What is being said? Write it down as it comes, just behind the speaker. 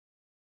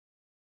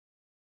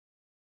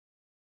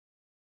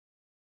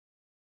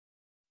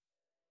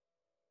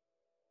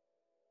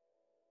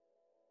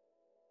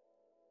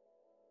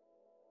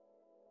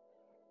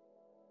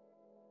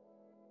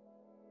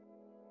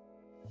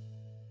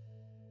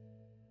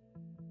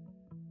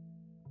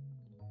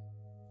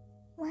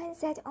Wine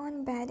sat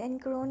on bed and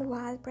groaned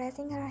while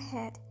pressing her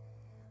head.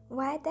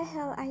 Why the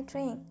hell I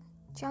drink?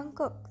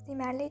 Jungkook. She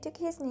merely took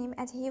his name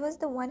as he was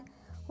the one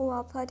who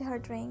offered her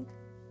drink.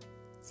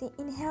 She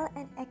inhaled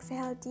and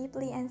exhaled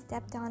deeply and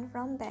stepped down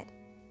from bed.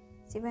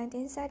 She went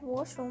inside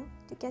washroom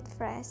to get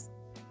fresh.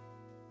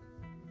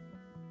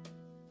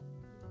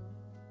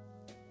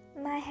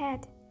 My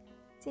head.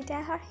 She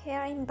tied her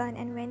hair in bun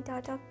and went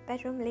out of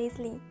bedroom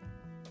lazily.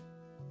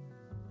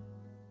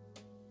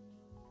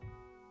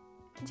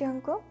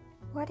 Jungkook,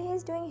 what he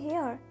is doing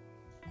here?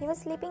 He was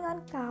sleeping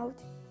on couch.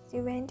 She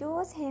went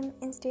towards him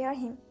and stared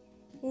him.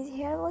 His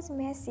hair was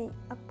messy.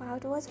 A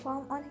pout was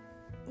formed on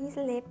his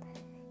lip.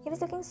 He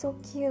was looking so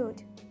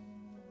cute.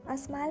 A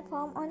smile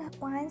formed on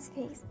Wine's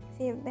face.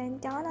 She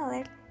bent down a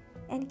little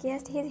and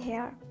kissed his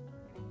hair.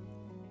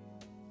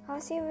 How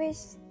she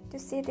wished to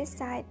see this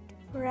sight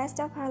for the rest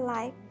of her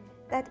life,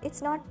 that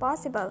it's not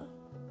possible.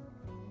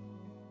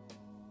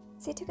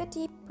 She took a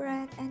deep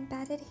breath and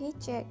patted his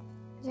cheek.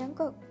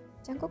 Jungkook,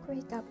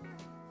 wake up.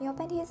 He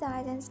opened his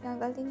eyes and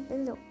snuggled in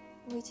pillow,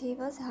 which he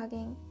was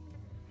hugging.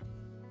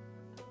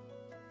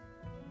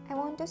 I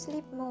want to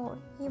sleep more,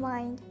 he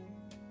whined.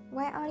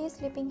 Why are you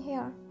sleeping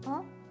here,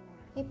 huh?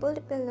 He pulled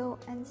a pillow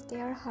and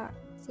stared at her.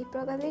 She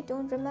probably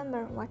don't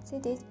remember what she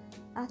did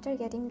after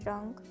getting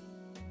drunk.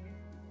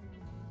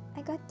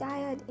 I got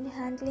tired in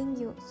handling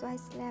you, so I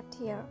slept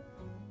here.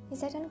 He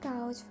sat on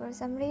couch. For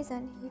some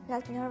reason, he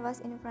felt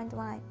nervous in front of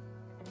Wine.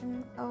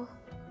 Oh,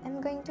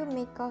 I'm going to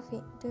make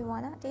coffee. Do you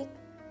wanna take?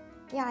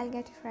 Yeah, I'll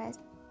get fresh.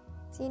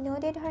 She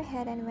nodded her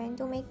head and went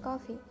to make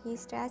coffee. He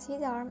stretched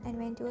his arm and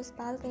went to his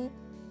balcony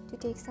to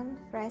take some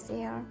fresh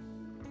air.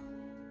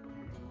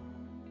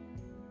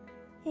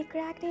 He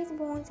cracked his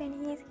bones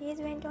and his gaze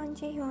went on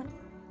Jihyun,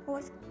 who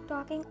was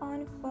talking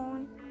on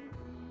phone.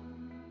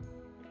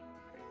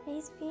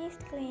 His face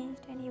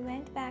clenched and he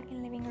went back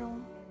in living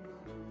room.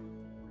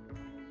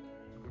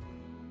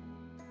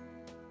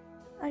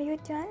 Are you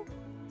done?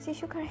 She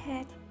shook her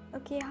head.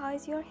 Okay, how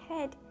is your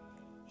head?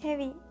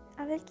 Heavy.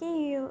 I will kill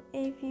you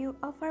if you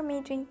offer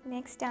me drink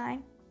next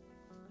time.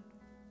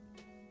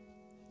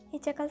 He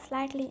chuckled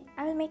slightly.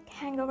 I will make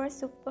hangover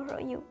soup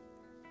for you.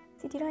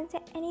 She didn't say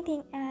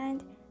anything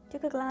and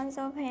took a glance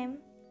of him.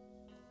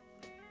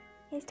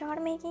 He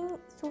started making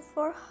soup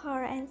for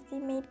her and she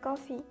made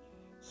coffee.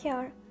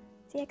 Here,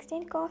 she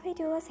extended coffee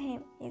towards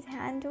him. His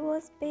hand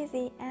was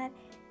busy and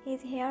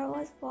his hair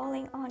was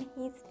falling on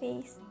his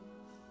face.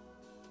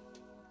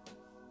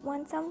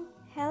 Want some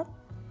help?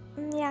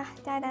 Yeah,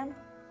 Dadam.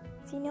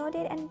 She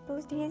nodded and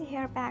pushed his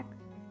hair back.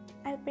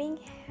 I'll bring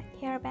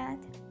hairband.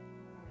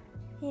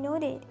 He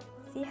nodded.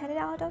 She headed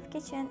out of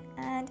kitchen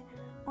and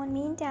on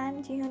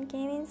meantime Jihyun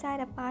came inside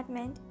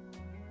apartment.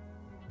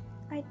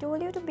 I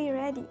told you to be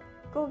ready.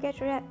 Go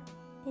get ready.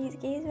 His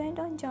gaze went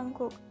on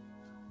Jungkook.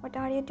 What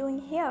are you doing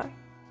here?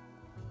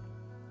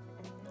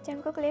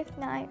 Jungkook left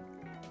knife.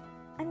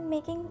 I'm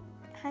making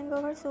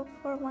hangover soup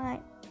for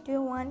Wine. Do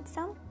you want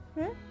some?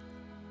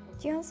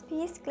 Jihyun's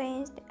face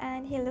clenched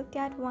and he looked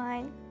at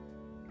Wine.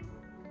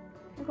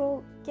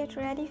 Go, get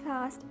ready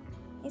fast.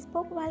 He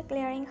spoke while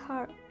glaring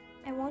her.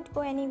 I won't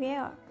go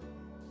anywhere.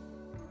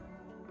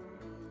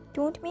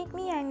 Don't make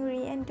me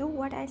angry and do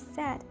what I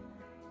said.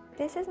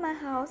 This is my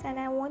house and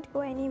I won't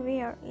go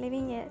anywhere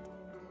leaving it.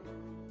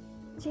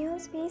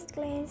 Jihyun's face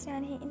clenched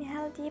and he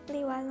inhaled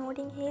deeply while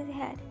nodding his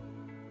head.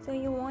 So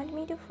you want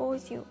me to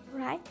force you,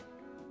 right?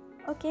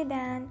 Okay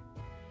then.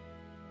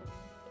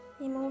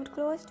 He moved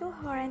close to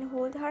her and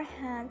held her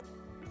hand.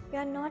 We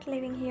are not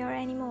living here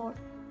anymore.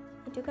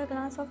 He took a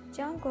glance of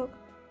Jungkook,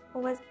 who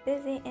was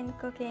busy in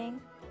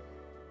cooking.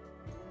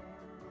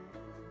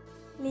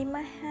 Leave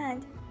my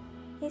hand.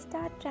 He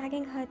started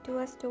dragging her to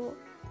a stool.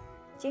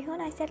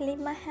 Jihyun, I said leave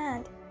my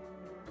hand.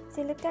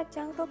 She looked at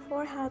Jungkook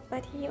for help,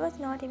 but he was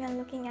not even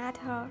looking at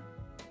her.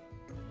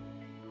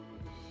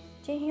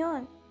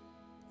 Jihyun.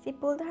 She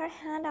pulled her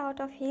hand out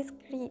of his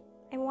grip.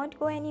 I won't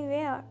go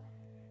anywhere.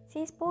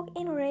 She spoke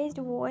in a raised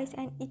voice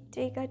and it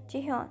triggered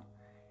Jihyun.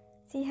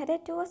 She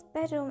headed to his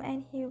bedroom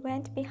and he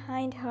went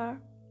behind her.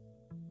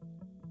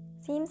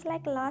 Seems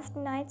like last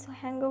night's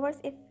hangover's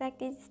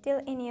effect is still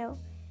in you.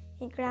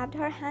 He grabbed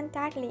her hand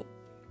tightly.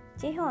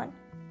 Jihyun,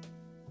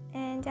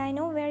 and I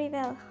know very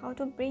well how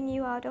to bring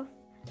you out of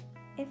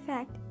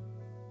effect.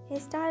 He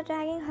started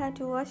dragging her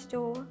to a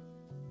door.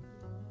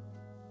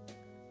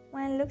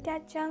 When I looked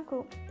at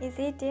Jungkook, is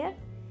he there?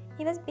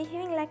 He was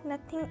behaving like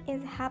nothing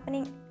is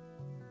happening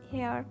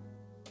here.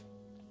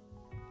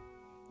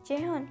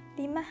 Jihyun,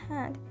 leave my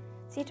hand.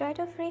 She tried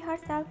to free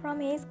herself from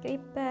his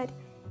grip, but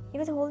he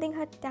was holding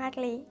her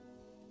tightly.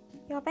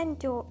 He opened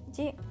the door.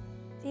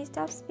 She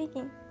stopped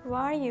speaking. Who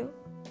are you?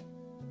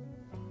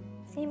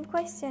 Same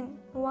question.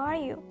 Who are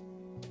you?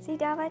 She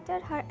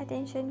diverted her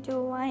attention to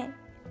Wine.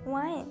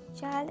 Wine,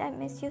 child, I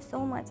miss you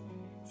so much.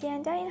 She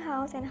entered in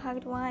house and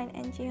hugged Wine,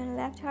 and Jihyun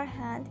left her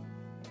hand.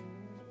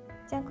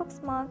 Jungkook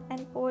smoked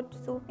and poured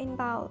soup in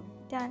bowl.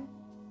 Done.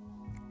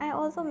 I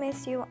also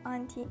miss you,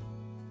 auntie.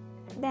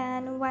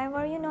 Then why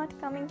were you not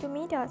coming to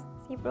meet us?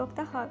 She broke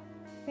the hug.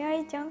 Where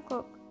is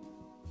Jungkook?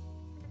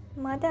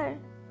 Mother,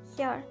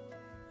 here.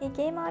 He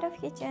came out of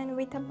kitchen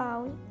with a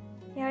bowl.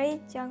 Here is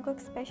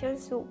Jungkook's special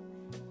soup.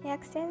 He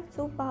extends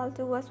soup bowl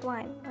towards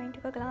Wine, Wine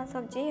took a glance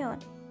of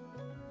Jihyun.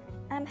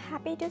 I'm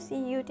happy to see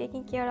you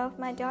taking care of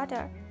my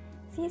daughter.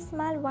 She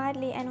smiled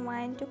widely and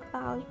Wine took a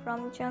bowl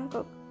from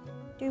Jungkook.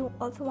 Do you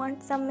also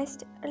want some,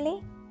 Mr.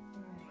 Lee?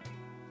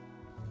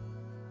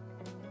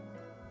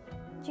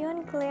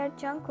 Jihyun glared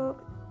Jungkook.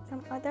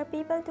 Some other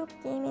people too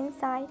came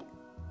inside.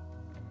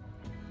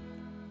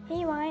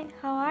 Hey Wine,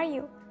 how are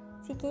you?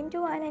 She came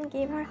to Wine and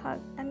gave her a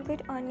hug. I'm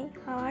good, Oni.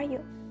 How are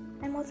you?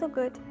 I'm also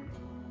good.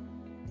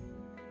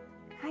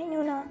 Hi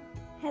Nuna.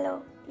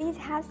 Hello. Please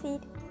have a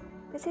seat.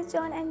 Mrs.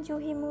 John and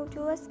Juhi moved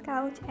to a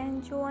couch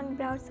and Joan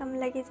brought some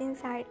luggage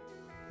inside.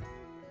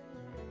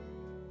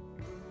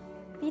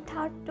 We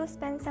thought to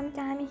spend some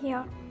time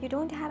here. You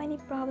don't have any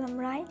problem,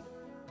 right?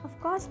 Of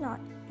course not.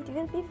 It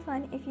will be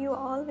fun if you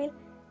all will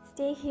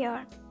stay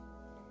here.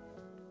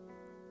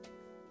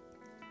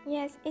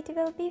 Yes, it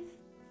will be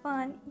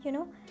fun.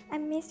 I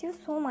miss you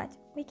so much.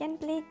 We can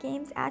play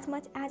games as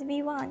much as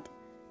we want.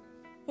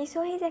 He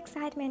saw his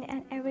excitement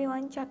and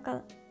everyone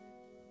chuckled.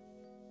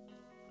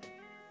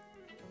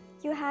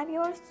 You have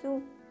your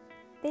soup.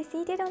 They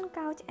seated on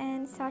couch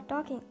and started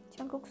talking.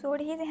 Jungkook showed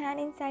his hand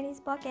inside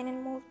his pocket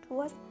and moved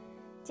towards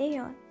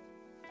Jaehyun.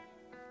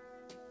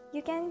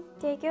 You can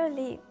take your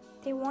leave.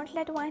 They won't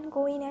let Wine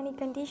go in any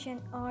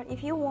condition, or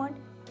if you want,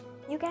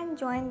 you can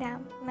join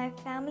them. My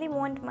family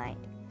won't mind.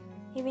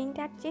 He winked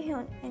at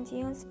Jihyun and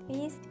Jihyun's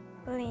face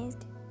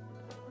clenched.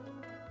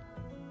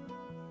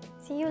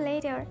 See you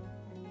later.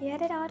 He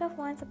headed out of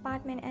Wine's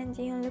apartment and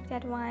Jihyun looked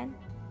at Wine.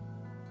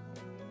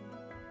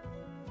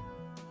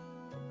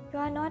 You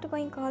are not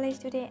going college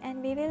today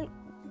and we will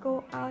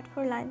go out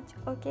for lunch,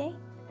 okay?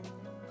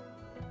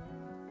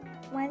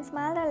 Wine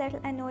smiled a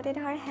little and nodded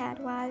her head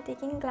while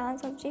taking a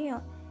glance of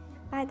Jihyun.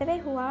 By the way,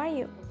 who are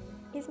you?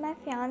 He's my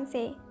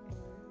fiancé.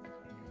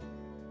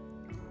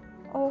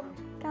 Oh,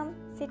 come,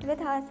 sit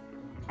with us.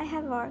 I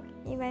have work.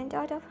 He went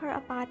out of her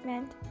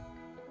apartment.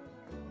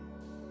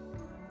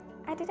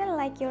 I didn't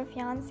like your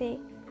fiancé.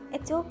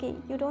 It's okay,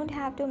 you don't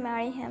have to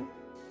marry him.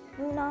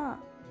 No,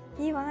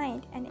 he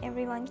whined and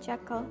everyone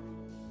chuckled.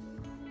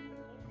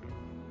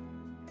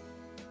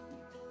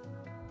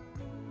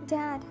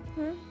 Dad,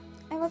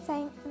 I was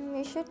saying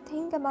we should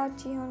think about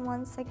Jihyun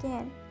once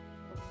again.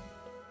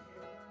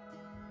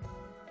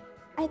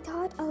 I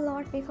thought a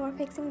lot before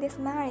fixing this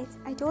marriage.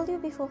 I told you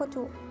before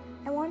too.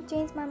 I won't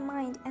change my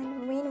mind,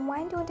 and when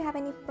Wine don't have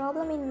any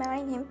problem in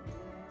marrying him,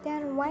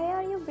 then why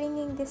are you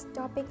bringing this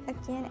topic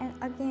again and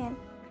again?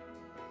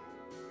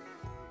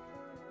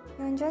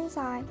 Yeonjun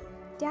sighed.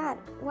 Dad,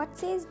 what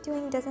she is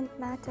doing doesn't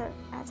matter.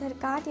 As her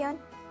guardian,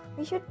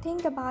 we should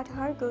think about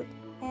her good,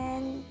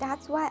 and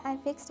that's why I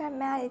fixed her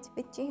marriage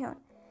with Jihyun.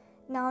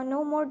 Now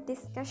no more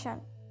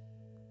discussion.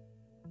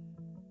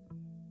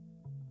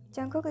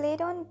 Jungkook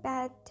laid on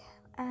bed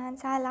and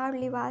sighed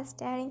loudly while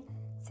staring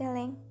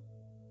ceiling.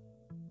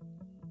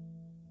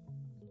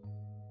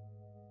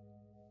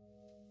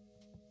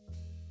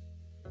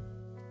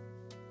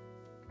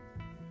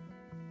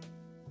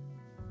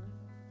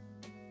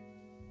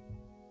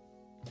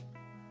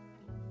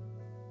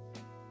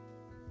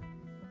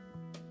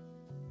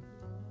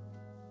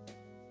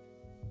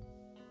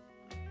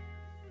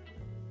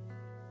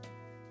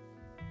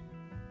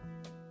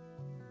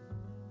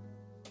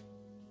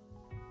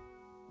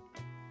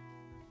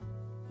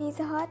 His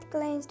heart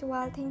clenched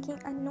while thinking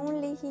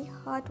unknowingly he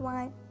hurt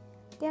Wine.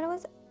 There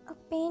was a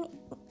pain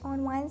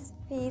on Wine's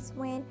face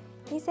when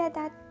he said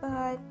that,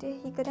 but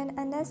he couldn't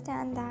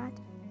understand that.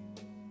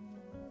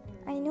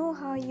 I know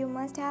how you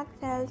must have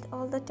felt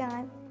all the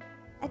time.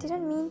 I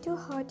didn't mean to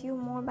hurt you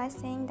more by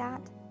saying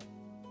that.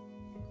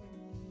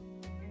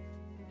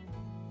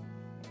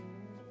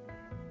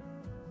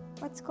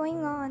 What's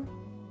going on?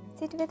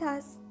 Sit with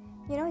us.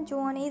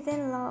 Joon is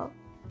in love.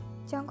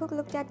 Jungkook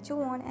looked at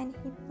Joon and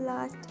he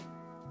blushed.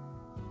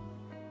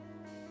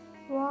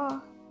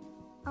 Wow,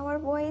 our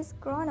boy is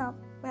grown up.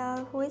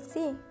 Well, who is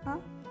she, huh?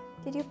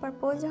 Did you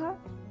propose her?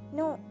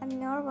 No, I'm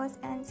nervous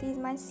and she's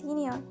my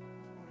senior.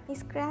 He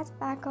scratched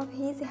back of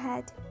his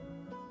head.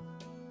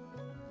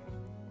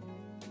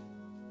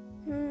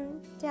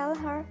 Tell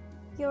her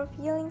your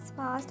feelings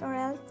fast or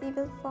else she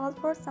will fall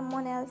for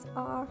someone else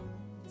or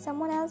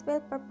someone else will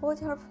propose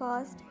her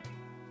first.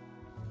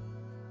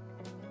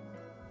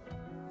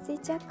 She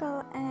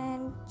chuckled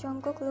and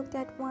Jungkook looked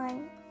at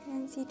Wine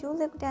and she too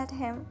looked at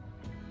him.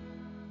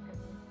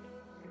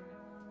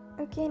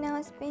 Okay,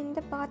 now spin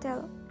the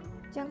bottle.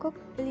 Jungkook,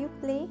 will you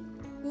play?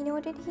 He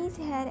nodded his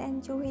head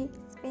and Juhi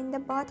spin the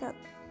bottle.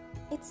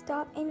 It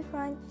stopped in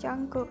front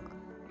Jungkook.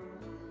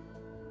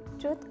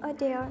 Truth or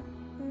dare?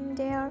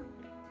 Dare.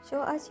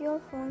 Show us your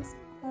phone's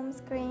home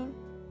screen.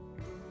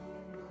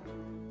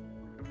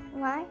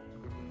 Why?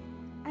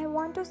 I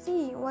want to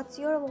see what's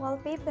your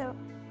wallpaper.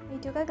 He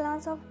took a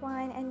glance of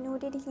Wine and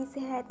nodded his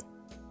head.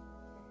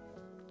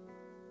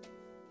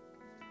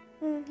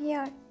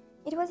 Here.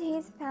 It was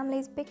his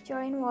family's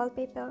picture in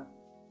wallpaper.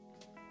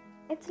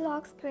 It's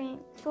lock screen.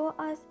 Show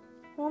us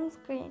home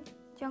screen.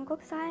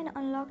 Jungkook sighed and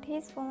unlocked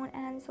his phone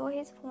and saw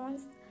his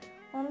phone's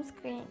home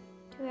screen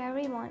to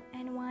everyone,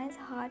 and Wan's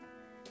heart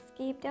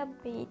skipped a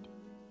beat.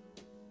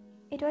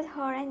 It was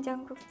her and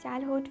Jungkook's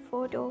childhood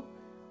photo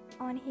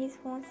on his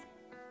phone's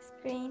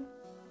screen.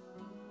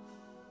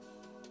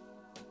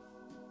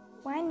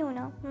 Why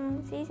Nuna?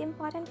 She is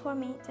important for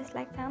me, just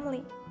like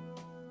family.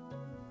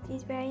 She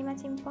is very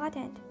much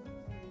important.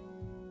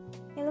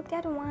 He looked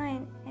at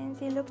Wine and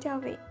she looked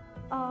away.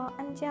 Oh,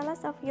 I'm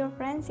jealous of your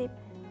friendship.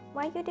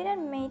 Why you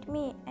didn't meet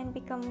me and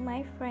become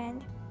my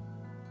friend?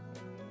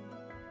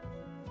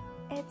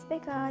 It's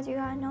because you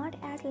are not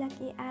as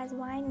lucky as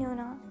Wine,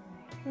 Nuna.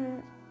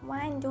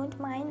 Wine, don't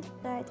mind,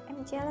 but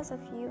I'm jealous of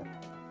you.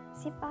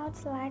 She bowed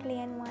slightly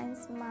and Wine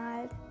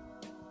smiled.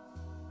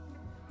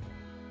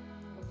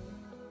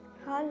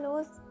 How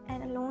lost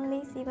and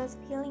lonely she was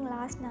feeling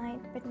last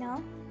night, but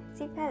now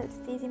she felt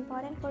she is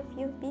important for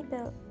few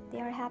people.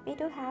 They are happy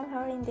to have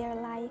her in their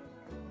life.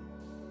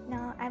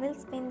 Now I will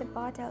spin the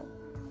bottle.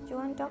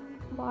 Joan took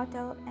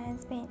bottle and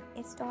spin.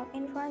 It stopped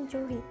in front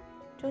of Juhi.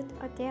 Truth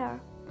or dare?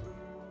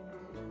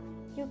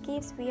 You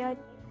gives weird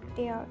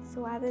dare,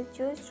 so I will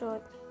choose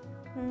truth.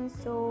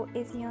 So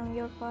is Young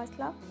your first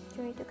love?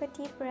 Juhi took a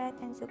deep breath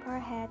and shook her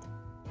head.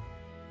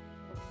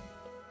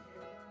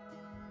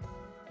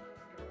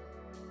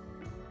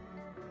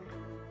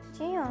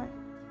 Jeon,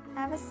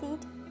 have a seat.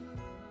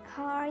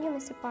 How are you,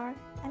 Mr. Park?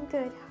 I'm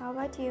good. How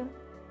about you?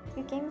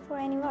 You came for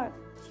any work?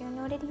 Jeon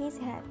nodded his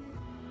head.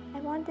 I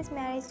want this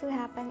marriage to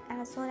happen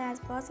as soon as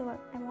possible.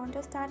 I want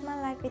to start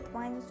my life with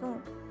Wine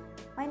soon.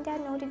 Wine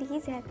dad nodded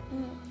his head.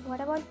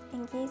 What about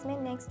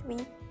engagement next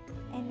week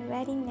and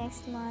wedding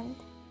next month?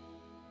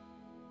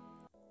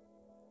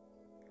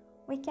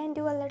 We can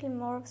do a little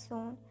more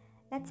soon.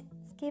 Let's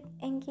skip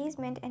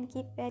engagement and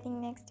keep wedding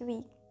next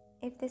week.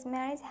 If this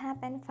marriage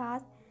happens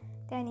fast,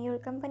 then your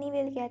company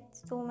will get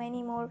so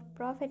many more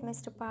profit,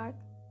 Mr. Park.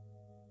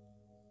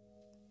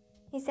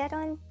 He sat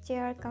on a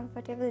chair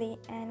comfortably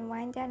and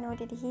Wanda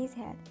nodded his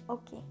head.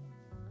 Okay.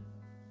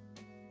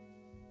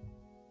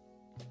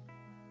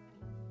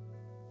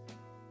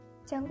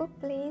 Jungkook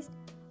placed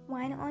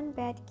Wine on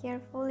bed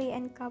carefully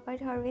and covered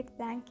her with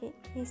blanket.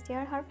 He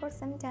stared her for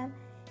some time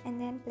and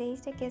then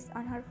placed a kiss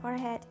on her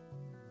forehead.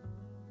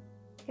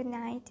 Good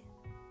night.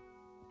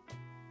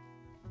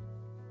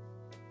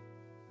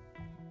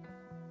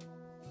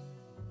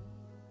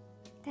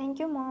 Thank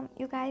you, Mom.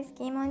 You guys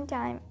came on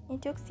time. He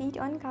took seat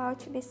on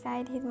couch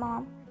beside his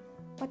mom.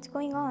 What's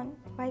going on?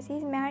 Why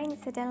she's marrying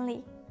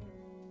suddenly?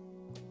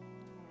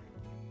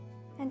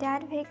 Her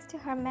dad fixed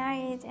her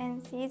marriage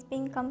and she's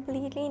being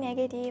completely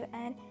negative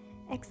and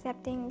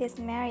accepting this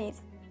marriage.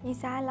 He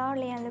sighed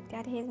loudly and looked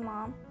at his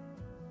mom.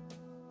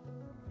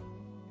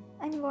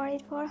 I'm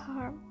worried for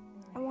her.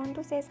 I want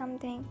to say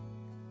something.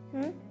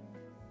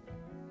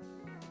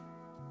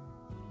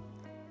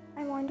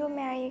 I want to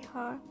marry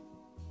her.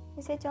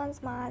 Mr. John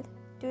smiled.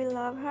 Do you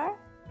love her?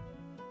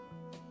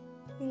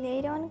 He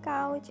laid on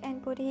couch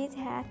and put his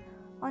head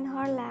on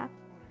her lap.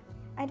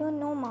 I don't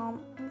know,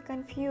 Mom. I'm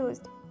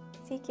confused.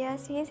 She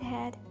kissed his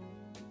head.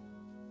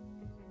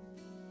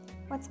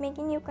 What's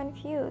making you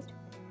confused?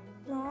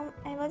 Mom,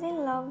 I was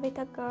in love with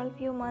a girl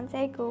few months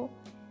ago.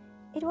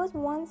 It was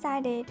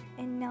one-sided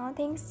and now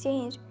things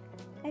changed.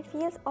 I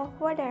feel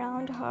awkward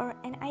around her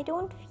and I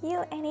don't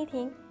feel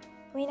anything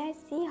when I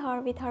see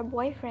her with her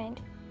boyfriend.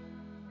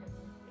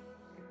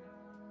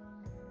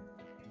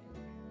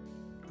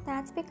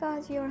 That's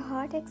because your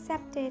heart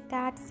accepted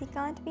that she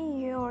can't be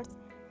yours.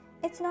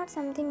 It's not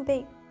something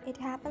big. It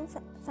happens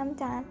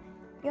sometime.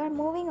 You're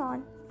moving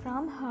on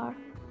from her.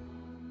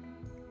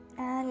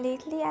 And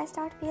lately I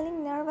start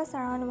feeling nervous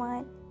around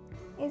Wine.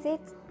 Is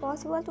it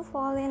possible to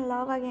fall in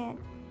love again?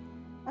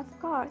 Of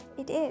course,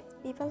 it is.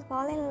 People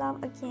fall in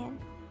love again.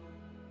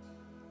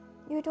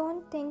 You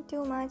don't think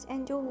too much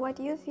and do what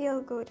you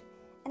feel good.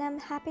 And I'm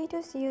happy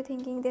to see you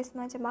thinking this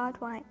much about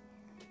Wine.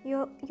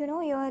 You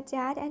know your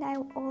dad and I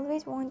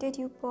always wanted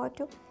you both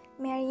to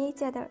marry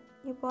each other.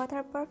 You both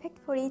are perfect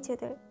for each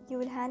other. You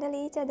will handle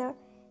each other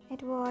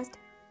at worst.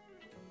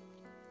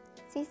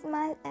 She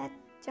smiled at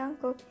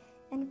Jungkook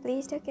and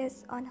placed a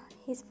kiss on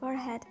his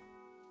forehead.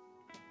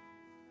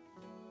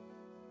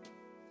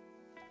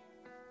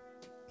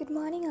 Good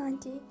morning,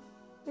 Auntie.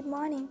 Good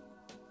morning.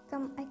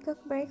 Come, I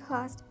cook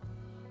breakfast.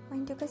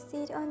 Wine took a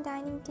seat on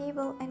dining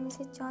table and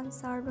Mrs. John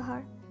served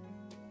her.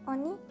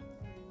 Oni?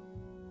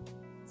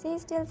 She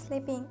is still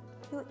sleeping.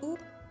 You eat,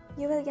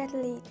 you will get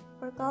late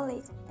for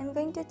college. I'm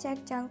going to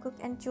check Jungkook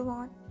and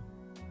Juwon.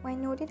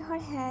 Wine nodded her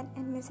head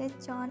and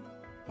Mrs. John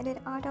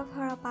headed out of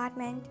her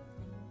apartment.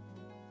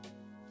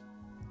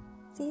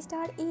 She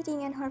started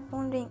eating and her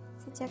phone rang.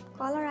 She checked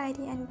caller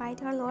ID and bit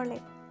her lower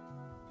lip.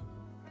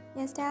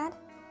 Yes, Dad?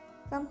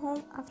 Come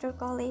home after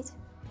college.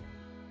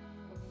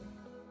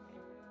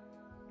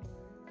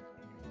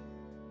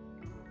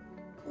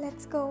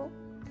 Let's go.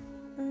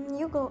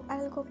 You go. I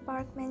will go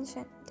Park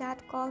Mansion.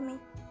 Dad called me.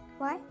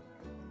 Why?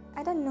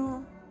 I don't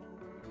know.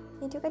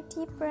 He took a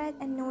deep breath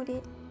and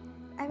nodded.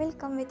 I will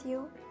come with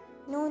you.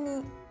 No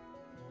need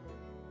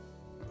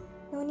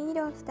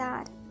of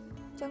that.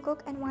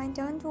 Jungkook and Wine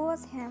turned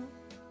towards him.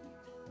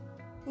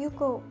 You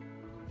go.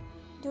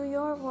 Do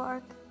your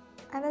work.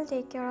 I will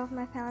take care of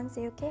my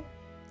fiancé, okay?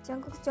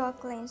 Jungkook's jaw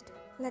clenched.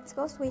 Let's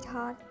go,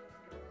 sweetheart.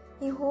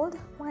 He held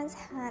Wine's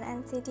hand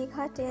and she dug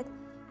her teeth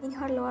in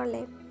her lower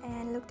lip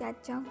and looked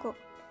at Jungkook.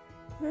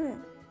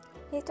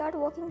 He started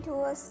walking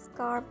towards the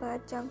car,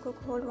 but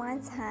Jungkook held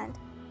Wine's hand.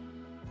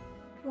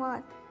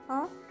 What?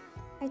 Huh?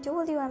 I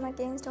told you I'm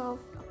against of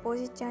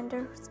opposite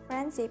gender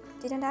friendship,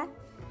 didn't I?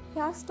 He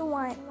asked to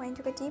Wine. Wine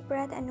took a deep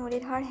breath and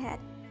nodded her head.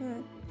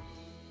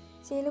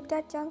 She looked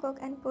at Jungkook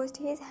and pushed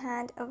his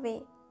hand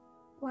away.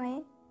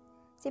 Wine?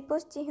 She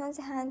pushed Jihyun's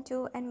hand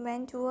too and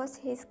went towards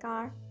his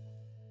car.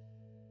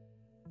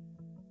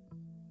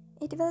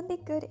 It will be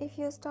good if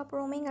you stop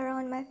roaming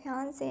around my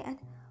fiancé and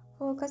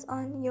focus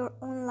on your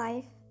own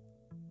life.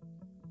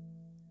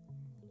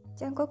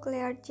 Jungkook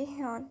glared at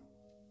Jihyun.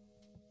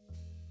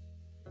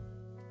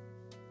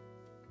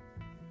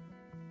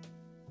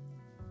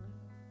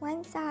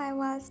 Wine sighed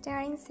while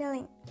staring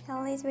ceiling.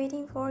 Hell is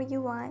waiting for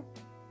you, Wine.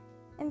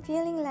 I'm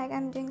feeling like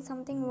I'm doing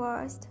something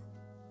worse.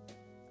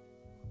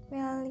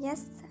 Well,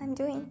 yes, I'm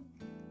doing.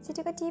 She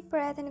took a deep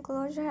breath and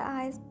closed her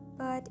eyes,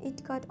 but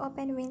it got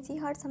open when she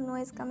heard some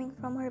noise coming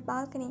from her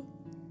balcony.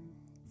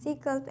 She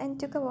gulped and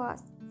took a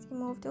pause. She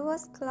moved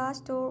towards the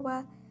glass door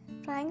while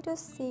trying to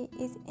see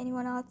is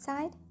anyone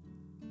outside.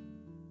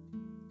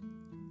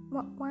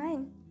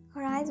 Wine.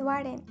 Her eyes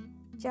widened.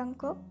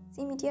 Jungkook.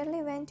 She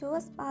immediately went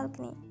towards the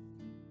balcony.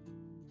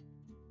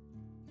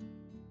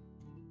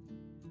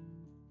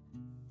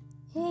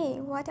 Hey,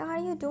 what are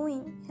you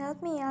doing?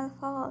 Help me, I'll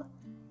fall.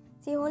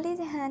 She held his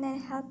hand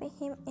and helped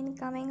him in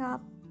coming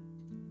up.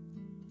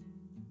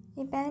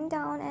 He bent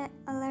down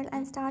a little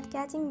and started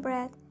catching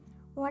breath.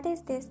 What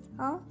is this,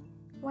 huh?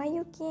 Why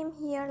you came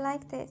here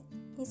like this?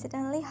 He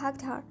suddenly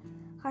hugged her.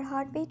 Her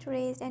heartbeat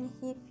raised and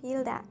he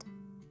felt that.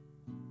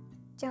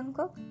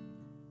 Jungkook,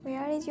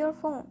 where is your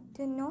phone?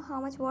 Do you know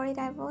how much worried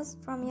I was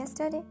from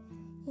yesterday?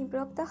 He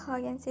broke the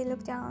hug and she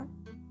looked down.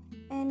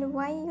 And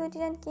why you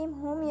didn't came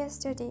home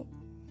yesterday?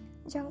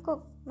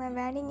 Jungkook, my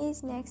wedding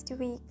is next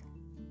week.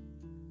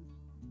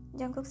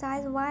 Jungkook's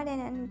eyes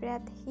widened and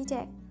breath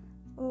heated.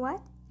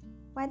 What?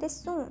 Why this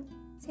soon?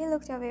 She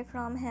looked away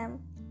from him.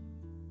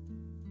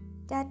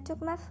 Dad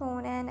took my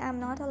phone and I'm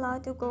not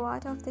allowed to go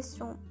out of this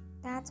room.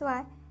 That's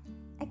why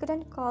I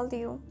couldn't call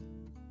you.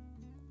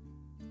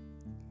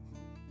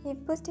 He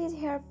pushed his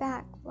hair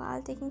back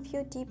while taking a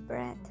few deep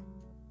breaths.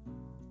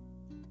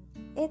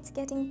 It's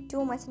getting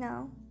too much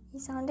now. He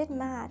sounded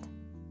mad.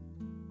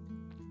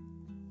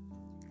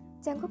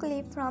 Jungkook,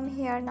 leave from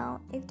here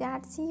now. If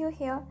Dad see you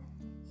here,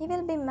 he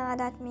will be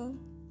mad at me.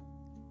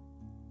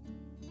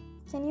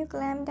 Can you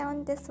climb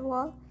down this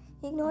wall?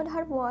 He ignored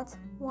her words.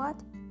 What?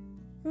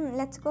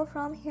 Let's go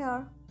from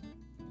here.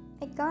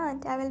 I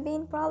can't. I will be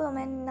in problem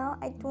and now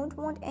I don't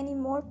want any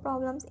more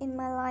problems in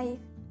my life.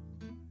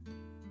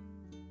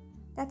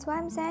 That's why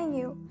I'm saying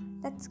you.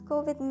 Let's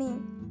go with me.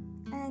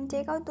 And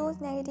take out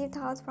those negative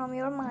thoughts from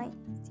your mind.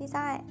 She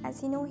sighed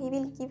as he knew he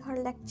will give her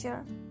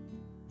lecture.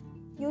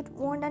 You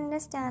won't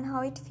understand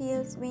how it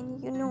feels when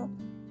you know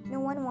no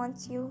one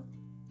wants you.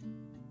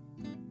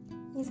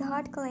 His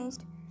heart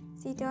clenched.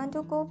 She turned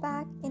to go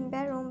back in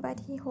bedroom, but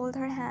he held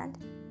her hand.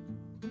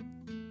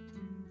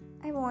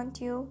 I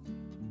want you.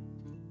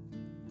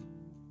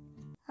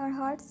 Her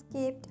heart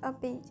skipped a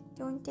beat.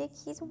 Don't take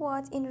his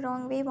words in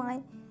wrong way,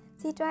 Wine.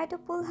 She tried to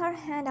pull her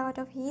hand out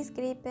of his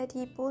grip, but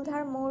he pulled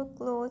her more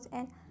close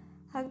and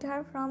hugged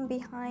her from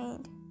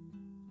behind.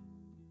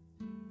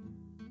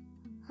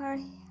 Her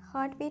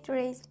heartbeat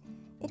raised.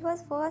 It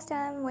was first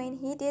time when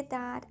he did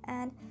that,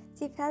 and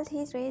she felt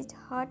his raised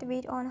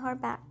heartbeat on her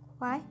back.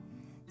 Why?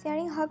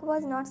 Sharing hug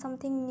was not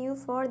something new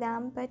for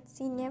them, but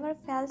she never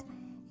felt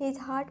his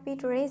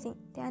heartbeat raising.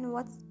 Then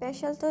what's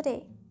special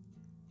today?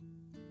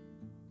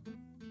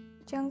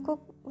 Jungkook,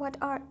 what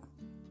are...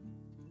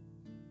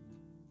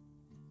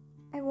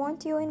 I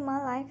want you in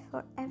my life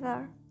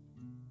forever.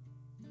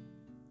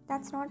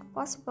 That's not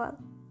possible.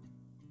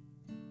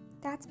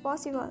 That's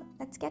possible.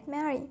 Let's get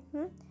married.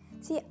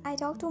 See, I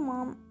talked to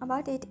Mom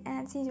about it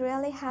and she's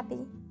really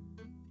happy.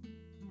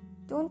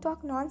 Don't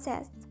talk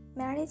nonsense.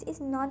 Marriage is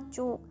not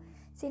joke.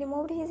 She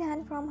removed his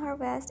hand from her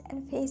waist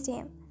and faced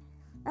him.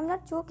 I'm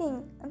not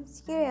joking. I'm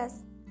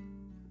serious.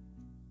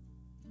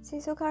 She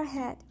shook her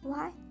head.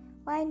 Why?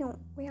 Why no?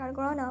 We are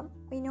grown up.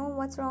 We know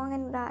what's wrong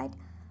and right.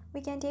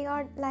 We can take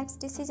our life's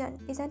decision.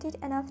 Isn't it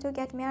enough to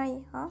get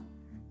married, huh?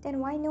 Then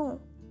why no?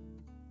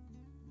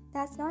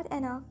 That's not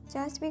enough.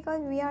 Just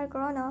because we are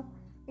grown up,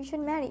 we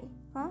should marry,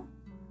 huh?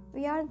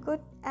 We are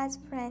good as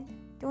friends.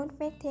 Don't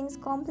make things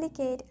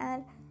complicated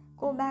and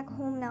go back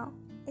home now.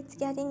 It's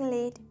getting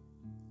late.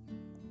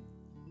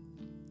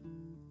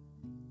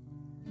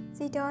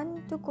 She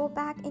turned to go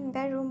back in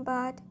bedroom,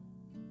 but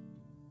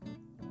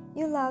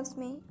you loves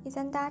me.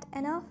 Isn't that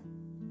enough?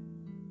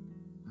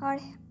 Her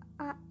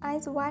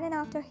eyes widened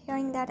after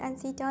hearing that and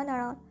she turned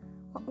around.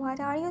 What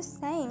are you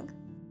saying?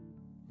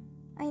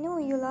 I know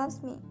you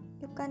loves me.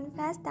 You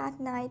confessed that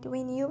night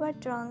when you were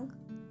drunk.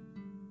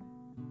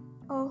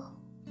 Oh.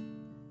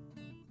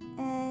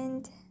 And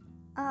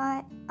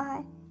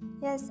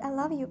Yes, I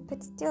love you,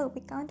 but still,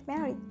 we can't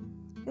marry.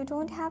 You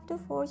don't have to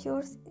force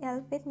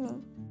yourself with me.